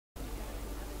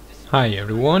Hi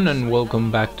everyone, and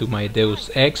welcome back to my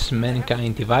Deus Ex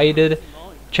Mankind Divided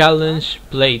challenge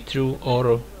playthrough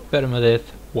or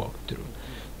Permadeath walkthrough.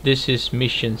 This is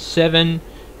mission 7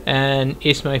 and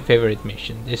it's my favorite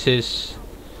mission. This is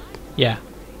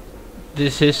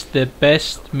the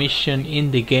best mission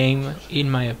in the game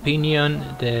in my opinion.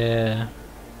 The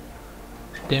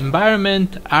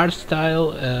environment, art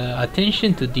style,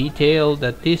 attention to detail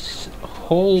that this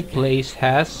whole place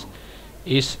has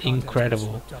is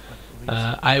incredible.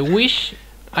 I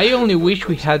only wish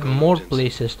we had more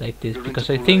places like this,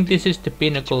 because I think this is the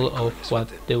pinnacle of what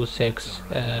Deus Ex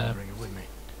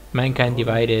Mankind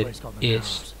Divided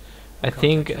is. I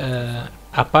think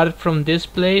apart from this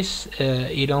place,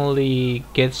 it only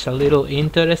gets a little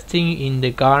interesting in the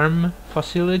GARM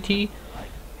facility,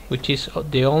 which is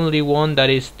the only one that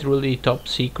is truly top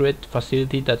secret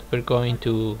facility that we're going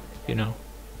to,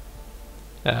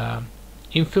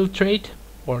 infiltrate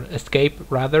or escape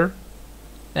rather.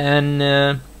 And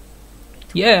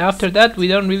yeah, after that we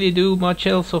don't really do much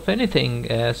else of anything,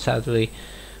 sadly.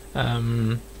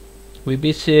 We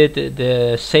visit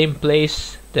the same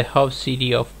place, the hub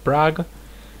city of Prague.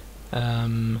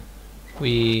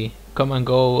 We come and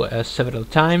go several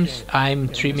times. I'm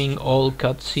trimming all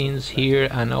cutscenes here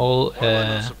and all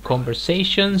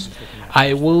conversations.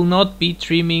 I will not be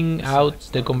trimming out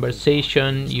the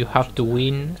conversation you have to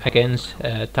win against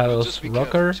Talos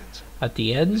Rocker at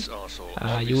the end.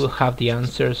 You will have the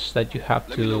answers that you have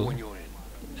to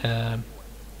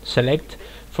select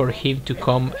for him to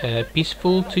come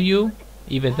peaceful to you,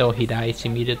 even though he dies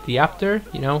immediately after,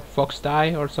 Fox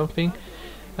die or something.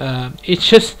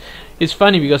 It's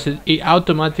funny because it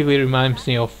automatically reminds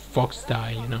me of Fox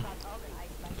die,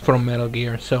 from Metal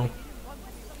Gear. So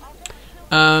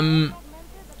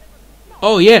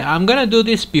oh yeah, I'm gonna do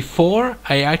this before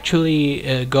I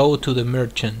actually go to the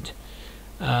merchant.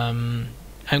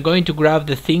 I'm going to grab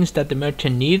the things that the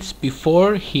merchant needs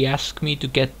before he asks me to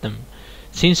get them,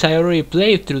 since I already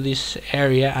played through this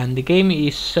area and the game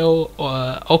is so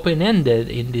open-ended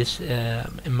in this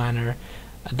manner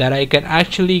that I can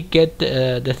actually get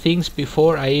the things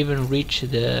before I even reach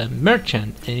the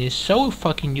merchant, and it's so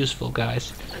fucking useful,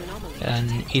 guys,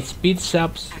 and it speeds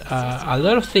up a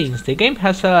lot of things. The game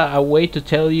has a way to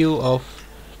tell you of,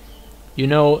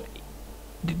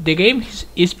 the game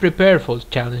is prepared for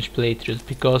challenge playthroughs,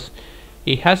 because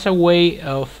it has a way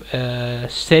of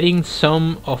setting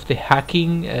some of the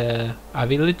hacking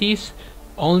abilities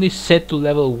only set to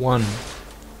level 1.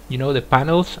 The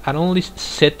panels are only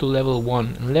set to level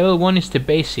 1, and level 1 is the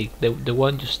basic, the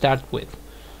one you start with.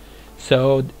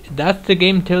 So that's the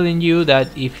game telling you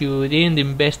that if you didn't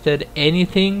invested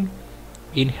anything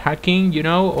in hacking,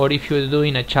 or if you're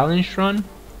doing a challenge run,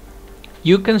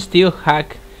 you can still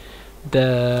hack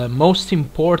the most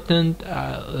important,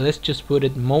 let's just put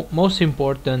it, most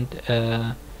important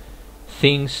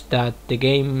things that the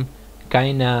game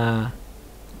kinda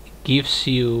gives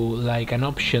you like an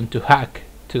option to hack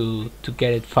to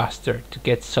get it faster, to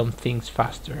get some things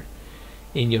faster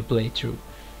in your playthrough.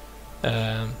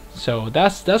 So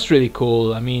that's really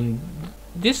cool. I mean,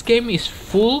 this game is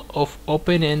full of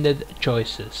open-ended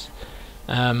choices.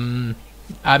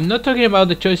 I'm not talking about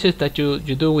the choices that you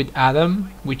do with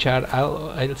Adam, which are,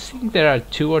 I think there are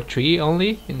 2 or 3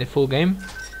 only in the full game,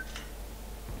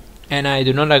 and I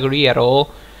do not agree at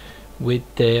all with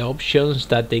the options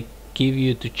that they give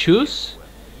you to choose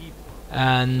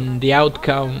and the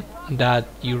outcome that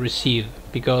you receive,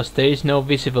 because there is no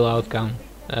visible outcome.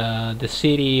 The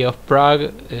city of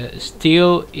Prague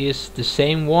still is the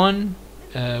same one,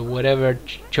 whatever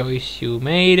choice you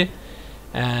made,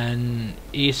 and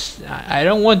I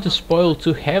don't want to spoil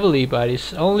too heavily, but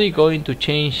it's only going to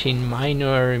change in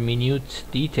minute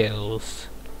details,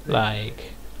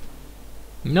 like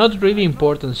not really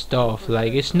important stuff.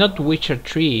 Like, it's not Witcher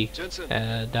 3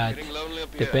 that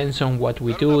depends on what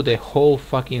we do, the whole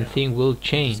fucking thing will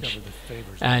change,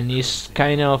 and it's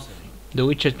kind of the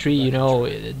Witcher 3,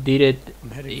 did it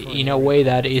in a way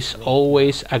that is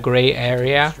always a gray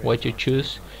area what you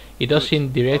choose. It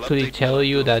doesn't directly tell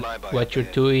you that what you're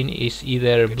doing is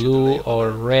either blue or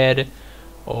red,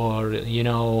 or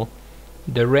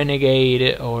the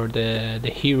renegade or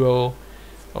the hero,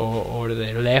 or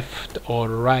the left or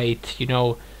right.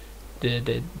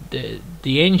 The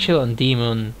angel and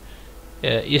demon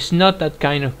is not that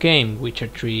kind of game, Witcher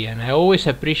 3, and I always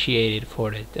appreciate it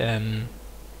for it.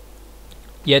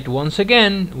 Yet once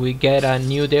again we get a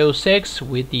new Deus Ex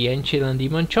with the angel and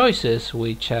demon choices,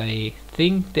 which I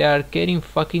think they are getting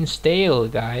fucking stale,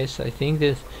 guys. I think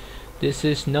this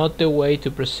is not the way to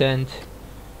present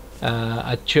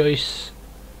a choice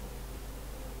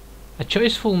a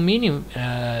choiceful meaning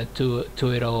to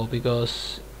it all,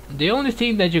 because the only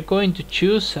thing that you're going to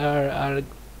choose are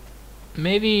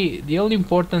maybe the only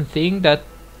important thing that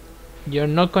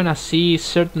you're not gonna see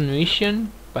certain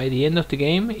mission by the end of the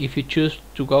game. If you choose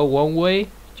to go one way,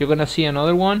 you're gonna see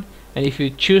another one, and if you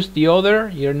choose the other,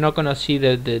 you're not gonna see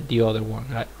the other one,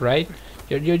 right?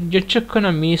 You're just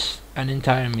gonna miss an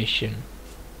entire mission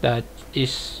that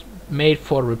is made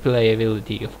for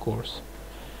replayability, of course.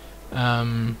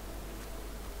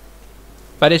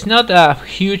 But it's not a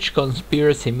huge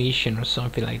conspiracy mission or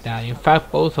something like that. In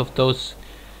fact, both of those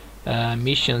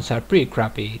missions are pretty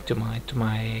crappy to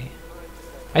my.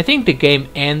 I think the game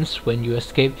ends when you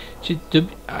escape.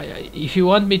 If you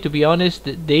want me to be honest,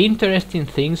 the interesting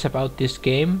things about this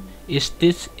game is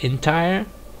this entire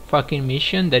fucking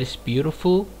mission that is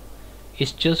beautiful.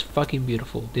 It's just fucking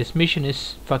beautiful. This mission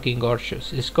is fucking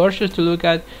gorgeous. It's gorgeous to look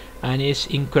at, and it's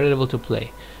incredible to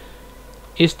play.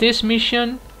 It's this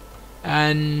mission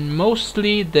and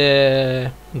mostly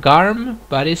the GARM,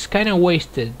 but it's kind of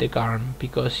wasted, the GARM,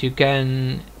 because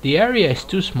the area is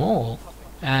too small,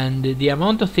 and the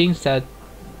amount of things that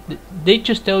they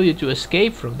just tell you to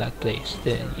escape from that place.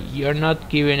 You're not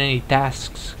given any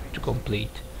tasks to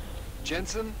complete.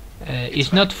 Jensen,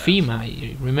 it's not FEMA.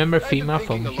 You remember FEMA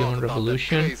from Human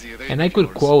Revolution? And I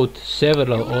could quote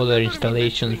several other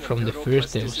installations from the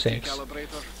first Deus Ex,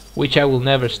 which I will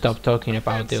never stop talking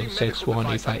about Deus Ex 1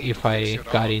 if I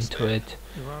got into it.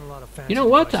 You know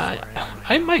what?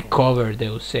 I might cover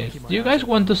Deus Ex. Do you guys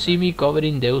want to see me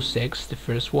covering Deus Ex, the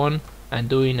first one, and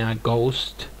doing a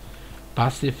ghost,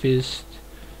 pacifist,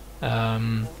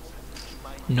 no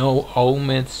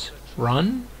Augments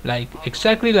run? Like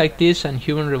exactly like this and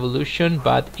Human Revolution,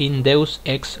 but in Deus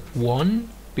Ex 1?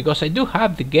 Because I do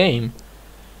have the game,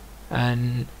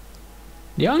 and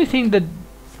the only thing that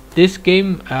this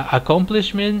game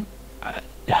accomplishment,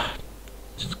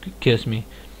 excuse me,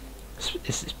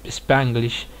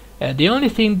 Spanglish. The only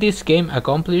thing this game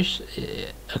accomplishes,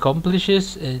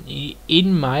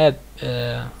 in my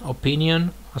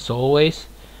opinion, as always,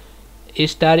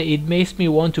 is that it makes me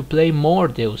want to play more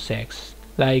Deus Ex.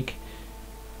 Like,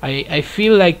 I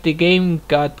feel like the game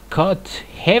got cut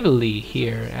heavily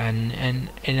here, and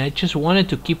I just wanted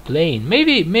to keep playing.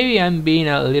 Maybe I'm being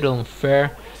a little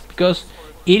unfair, because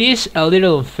it is a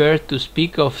little unfair to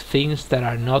speak of things that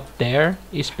are not there.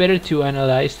 It's better to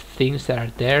analyze things that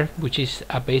are there, which is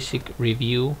a basic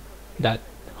review. That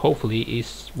hopefully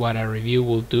is what a review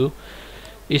will do.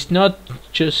 It's not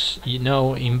just, you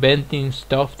know, inventing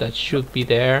stuff that should be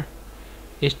there.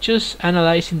 It's just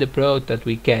analyzing the product that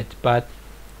we get. But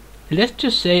let's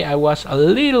just say I was a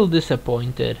little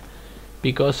disappointed,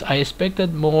 because I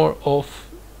expected more of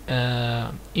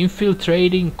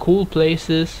infiltrating cool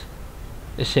places,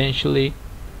 essentially.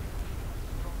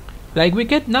 Like, we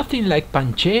get nothing like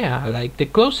Panchea. Like, the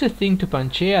closest thing to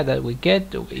Panchea that we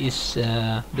get is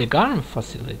the GARM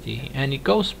facility, and it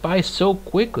goes by so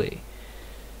quickly.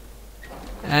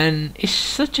 And it's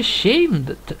such a shame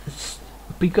that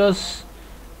because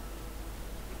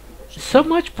so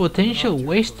much potential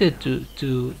wasted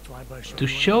to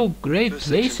show great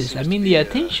places. I mean, the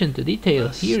attention to detail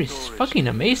here is fucking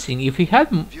amazing. If we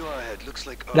had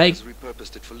like,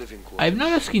 I'm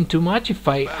not asking too much if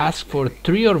I ask for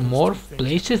 3 or more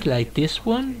places like this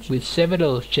one with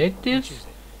several objectives,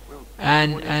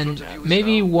 and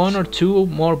maybe 1 or 2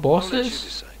 more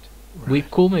bosses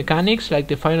with cool mechanics, like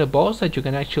the final boss that you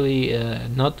can actually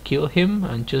not kill him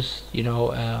and just, you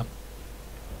know,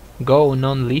 go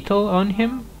non-lethal on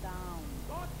him.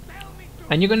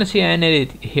 And you're gonna see an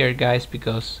edit here, guys,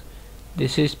 because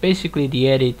this is basically the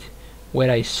edit where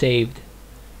I saved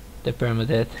the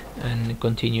permadeath and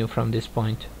continue from this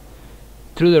point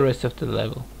through the rest of the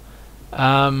level.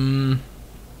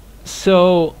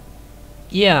 So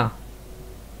yeah,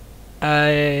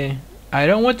 I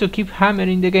don't want to keep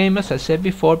hammering the game, as I said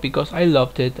before, because I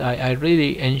loved it. I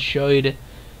really enjoyed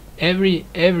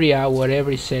every hour,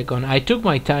 every second. I took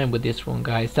my time with this one,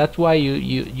 guys. That's why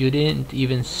you didn't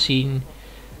even see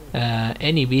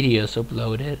any videos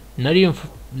uploaded, not even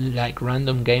like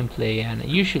random gameplay. And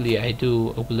usually I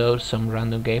do upload some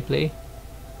random gameplay,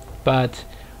 but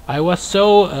I was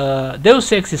so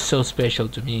Deus Ex is so special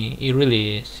to me. It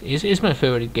really is. It's my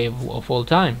favorite game of all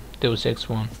time, Deus Ex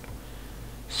 1.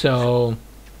 So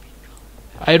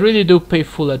I really do pay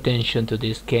full attention to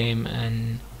this game,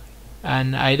 and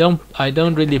I don't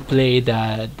really play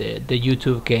the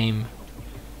YouTube game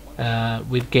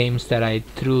with games that I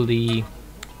truly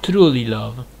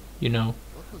love, you know.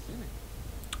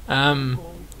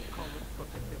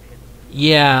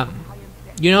 Yeah,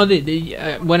 you know,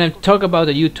 when I talk about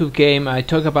a YouTube game, I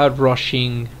talk about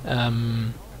rushing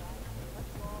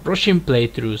rushing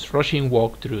playthroughs, rushing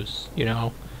walkthroughs, you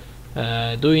know,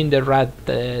 doing the rat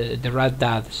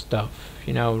dad stuff,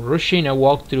 you know, rushing a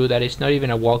walkthrough that is not even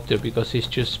a walkthrough because he's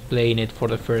just playing it for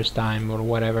the first time or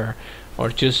whatever, or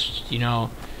just, you know,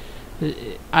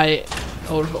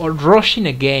 or rushing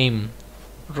a game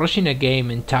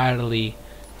entirely,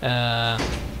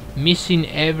 missing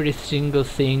every single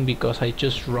thing because I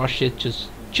just rush it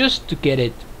just to get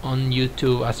it on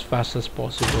YouTube as fast as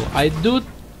possible. I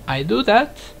do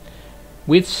that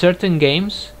with certain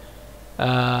games,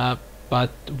 but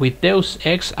with Deus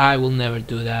Ex I will never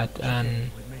do that,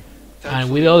 and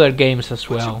with other games as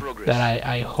well that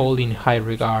I hold in high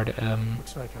regard.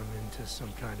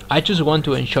 I just want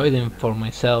to enjoy them for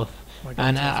myself,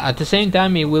 and at the same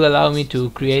time it will allow me to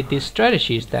create these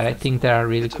strategies that I think that are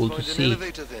really cool to see.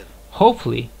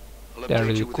 Hopefully they're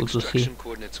really cool to see.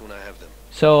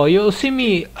 So you'll see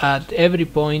me at every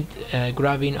point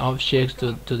grabbing objects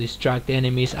to distract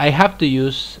enemies. I have to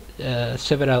use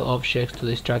several objects to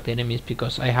distract enemies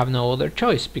because I have no other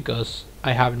choice, because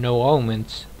I have no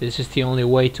augments. This is the only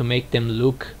way to make them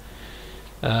look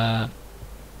to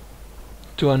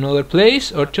another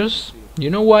place, or just, you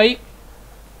know why?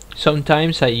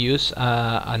 Sometimes I use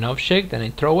an object and I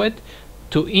throw it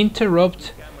to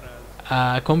interrupt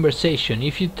a conversation.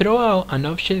 If you throw out an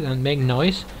object and make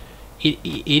noise,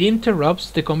 it interrupts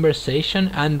the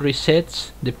conversation and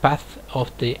resets the path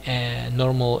of the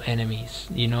normal enemies,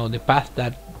 you know, the path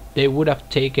that they would have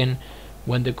taken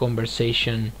when the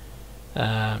conversation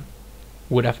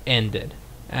would have ended.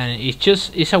 And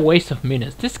it's a waste of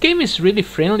minutes. This game is really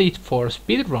friendly for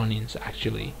speedrunnings,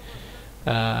 actually.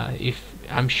 If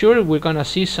I'm sure we're gonna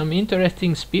see some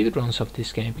interesting speedruns of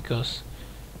this game, because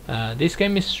this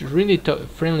game is really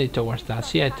friendly towards that.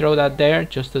 See, I throw that there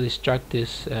just to distract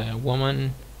this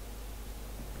woman,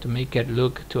 to make it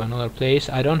look to another place.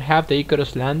 I don't have the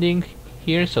Icarus landing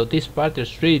here, so this part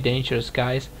is really dangerous,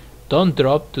 guys. Don't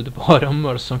drop to the bottom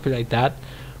or something like that,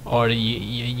 or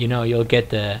you know, you'll get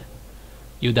the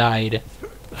you died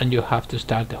and you have to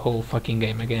start the whole fucking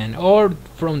game again, or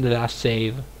from the last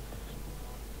save.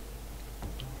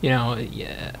 You know,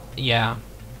 yeah.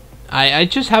 I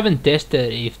just haven't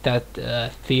tested if that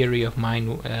theory of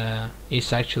mine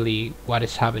is actually what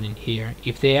is happening here.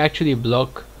 If they actually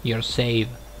block your save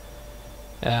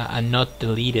and not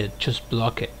delete it, just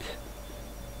block it.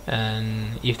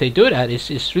 And if they do that,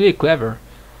 it's really clever.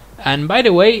 And by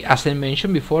the way, as I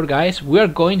mentioned before, guys, we are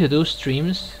going to do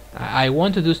streams. I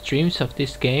want to do streams of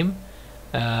this game,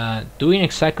 doing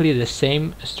exactly the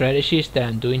same strategies that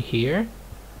I'm doing here.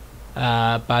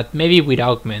 But maybe with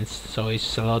augments, so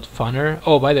it's a lot funner.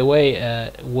 Oh, by the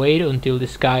way, wait until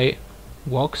this guy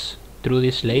walks through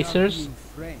these lasers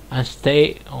and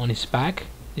stay on his back.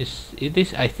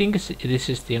 I think this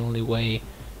is the only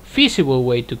feasible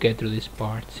way to get through this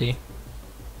part. See,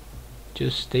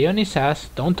 just stay on his ass,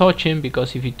 don't touch him,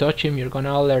 because if you touch him you're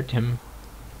gonna alert him.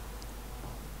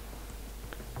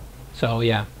 So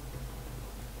yeah,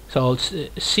 so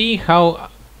see how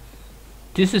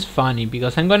this is funny,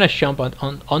 because I'm gonna jump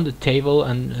on the table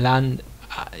and land,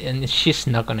 and she's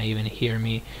not gonna even hear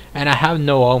me. And I have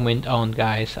no augment on,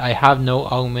 guys. I have no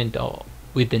augment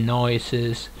with the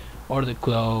noises or the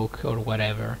cloak or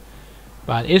whatever.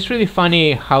 But it's really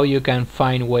funny how you can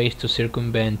find ways to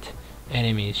circumvent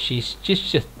enemies. She's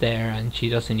just there and she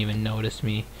doesn't even notice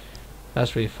me.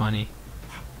 That's really funny.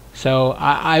 So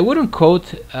I wouldn't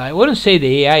say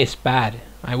the AI is bad.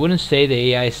 I wouldn't say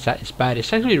the AI is bad.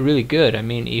 It's actually really good. I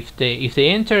mean, if they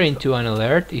enter into an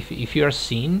alert, if you are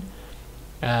seen,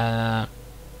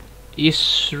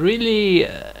 it's really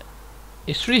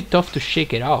tough to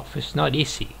shake it off. It's not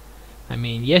easy. I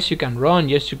mean, yes, you can run,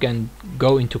 yes, you can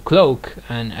go into cloak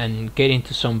and get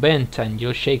into some vent and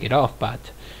you'll shake it off,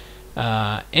 but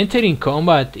entering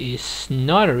combat is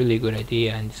not a really good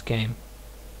idea in this game.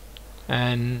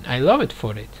 And I love it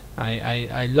for it.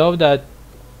 I love that.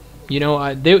 You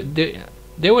know,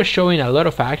 they were showing a lot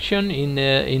of action in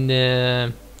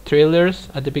the trailers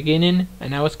at the beginning,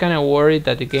 and I was kind of worried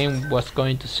that the game was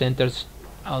going to center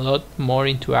a lot more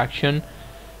into action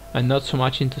and not so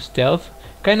much into stealth,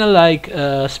 kind of like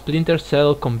Splinter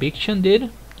Cell Conviction did.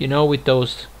 You know, with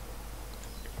those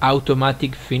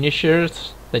automatic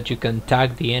finishers that you can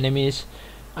tag the enemies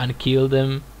and kill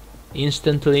them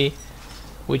instantly,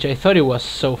 which I thought it was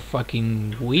so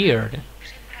fucking weird.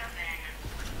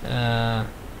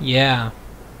 Yeah,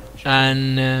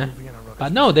 and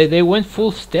but no, they went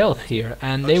full stealth here,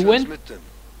 and they went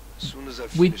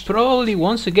with probably,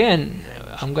 once again,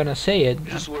 I'm gonna say it,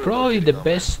 probably the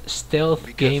best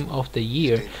stealth game of the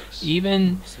year.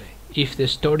 Even if the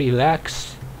story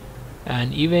lacks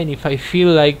And even if I feel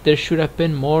like there should have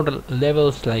been more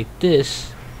levels like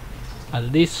this,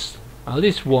 at least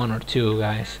one or two,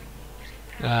 guys,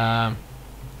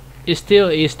 it still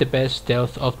is the best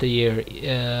stealth of the year.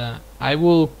 I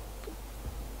will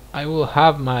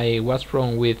have my what's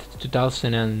wrong with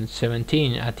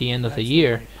 2017 at the end of the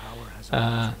year,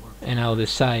 and I'll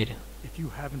decide,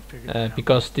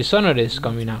 because Dishonored is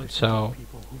coming out, so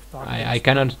I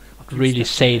cannot really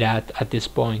say that at this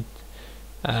point.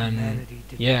 And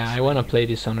yeah, I want to play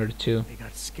Dishonored too.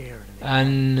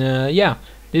 And yeah,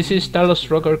 this is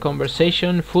Talos Rocker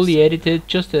Conversation, fully edited,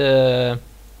 just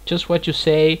what you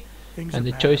say and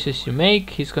the choices you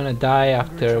make. He's gonna die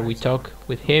after we talk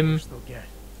with him,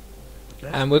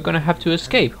 and we're gonna have to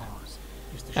escape,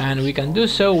 and we can do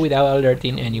so without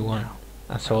alerting anyone,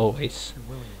 as always.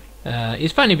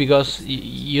 It's funny because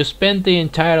you spend the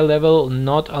entire level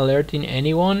not alerting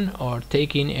anyone or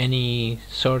taking any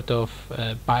sort of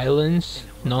violence,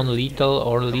 non-lethal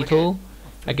or lethal,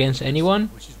 against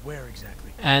anyone,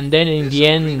 and then in the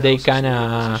end they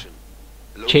kinda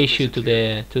chase you to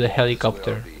the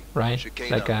helicopter, right?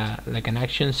 Like an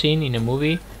action scene in a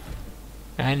movie.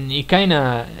 And it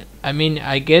kinda, I mean,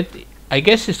 I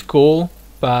guess it's cool,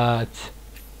 but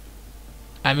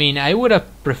I mean, I would have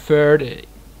preferred,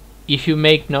 if you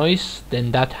make noise,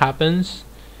 then that happens,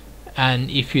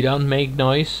 and if you don't make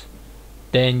noise,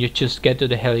 then you just get to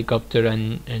the helicopter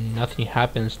and nothing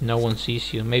happens, no one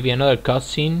sees you. Maybe another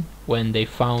cutscene when they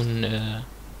found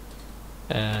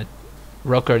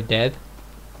Rocker dead,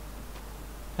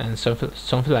 and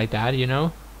something like that, you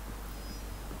know.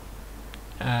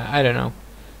 I don't know.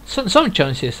 Some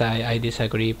chances I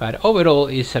disagree, but overall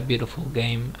it's a beautiful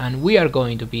game, and we are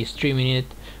going to be streaming it.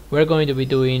 We're going to be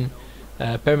doing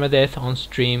Permadeath on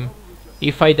stream.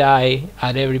 If I die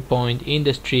at every point in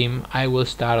the stream, I will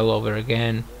start all over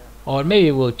again, or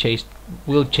maybe we'll change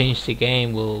the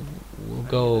game. We'll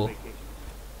go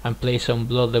and play some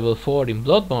Blood level 4 in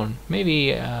Bloodborne.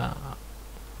 Maybe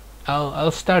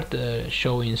I'll start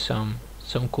showing some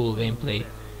cool gameplay,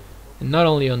 not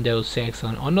only on Deus Ex,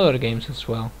 on other games as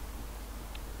well.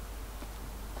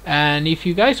 And if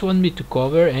you guys want me to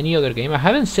cover any other game, I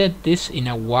haven't said this in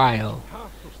a while,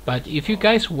 but if you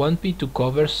guys want me to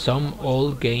cover some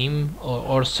old game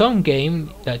or some game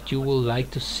that you would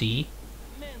like to see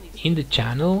in the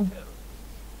channel,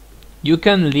 you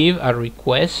can leave a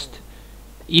request.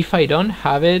 If I don't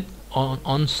have it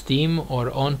on Steam or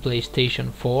on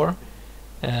PlayStation 4,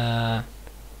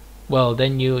 well,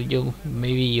 then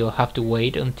you'll have to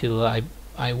wait until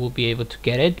I will be able to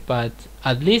get it. But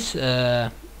at least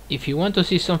if you want to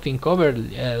see something covered,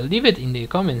 leave it in the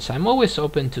comments. I'm always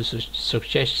open to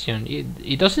suggestion.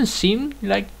 It doesn't seem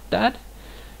like that,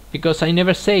 because I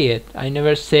never say it. I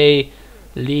never say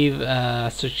leave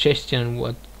a suggestion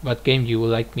what game you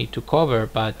would like me to cover,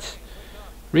 but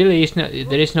really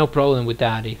there is no problem with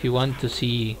that. If you want to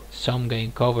see some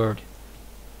game covered,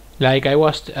 like I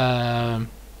was I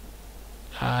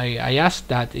asked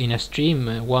that in a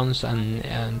stream once,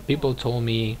 and people told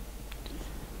me,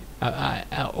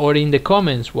 or in the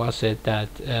comments was it, that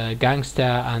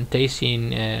Gangsta and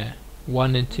Taysin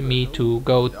wanted me to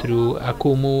go through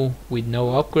Akumu with no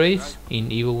upgrades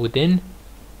in Evil Within,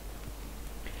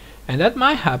 and that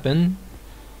might happen,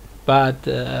 but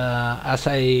as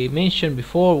I mentioned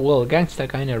before, well, Gangsta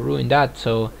kinda ruined that.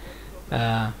 So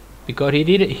because he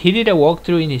did a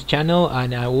walkthrough in his channel,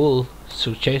 and I will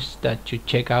suggest that you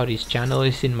check out his channel.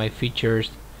 It's in my features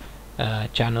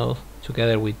channel,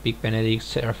 together with Big Benedict,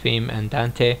 Seraphim, and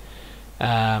Dante.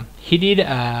 He did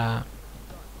a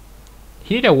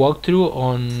walkthrough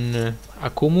on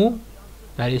Akumu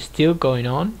that is still going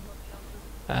on.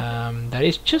 That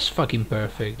is just fucking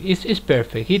perfect. It's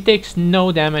perfect. He takes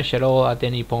no damage at all at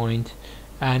any point,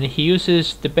 and he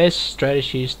uses the best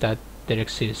strategies that there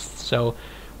exist. So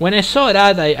when I saw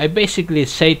that, I basically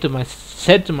said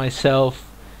to myself,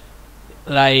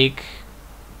 like,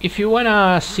 if you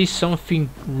wanna see something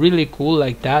really cool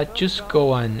like that, just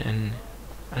go and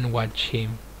watch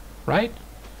him, right?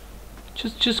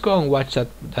 Just go and watch that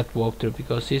walkthrough,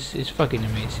 because it's fucking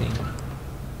amazing.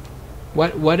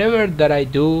 Whatever that I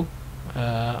do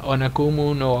on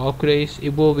Akumu, no upgrades,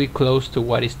 it will be close to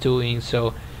what it's doing,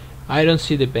 so I don't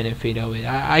see the benefit of it.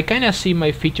 I kind of see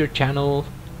my feature channel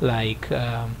like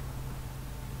a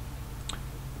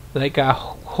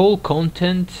whole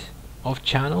content of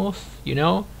channels, you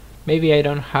know. Maybe I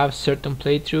don't have certain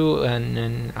playthrough,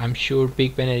 and I'm sure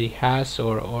Big Benedict has,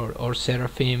 or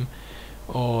Seraphim,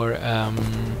 or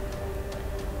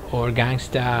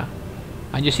Gangsta.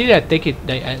 And you see that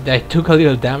I took a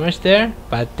little damage there,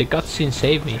 but the cutscene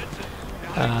saved me,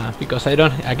 because I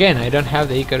don't have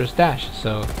the Icarus dash.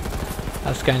 So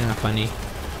That's kind of funny.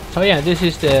 So yeah, this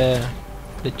is the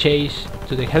chase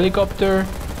to the helicopter,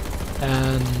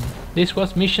 and this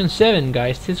was mission 7,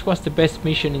 guys. This was the best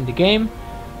mission in the game.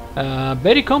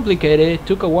 Very complicated. It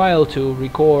took a while to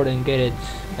record and get it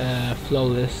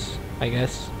flawless, I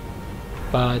guess.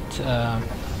 But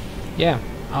yeah,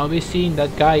 I'll be seeing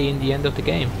that guy in the end of the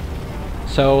game.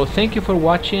 So thank you for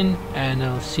watching, and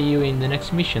I'll see you in the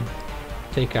next mission.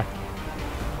 Take care.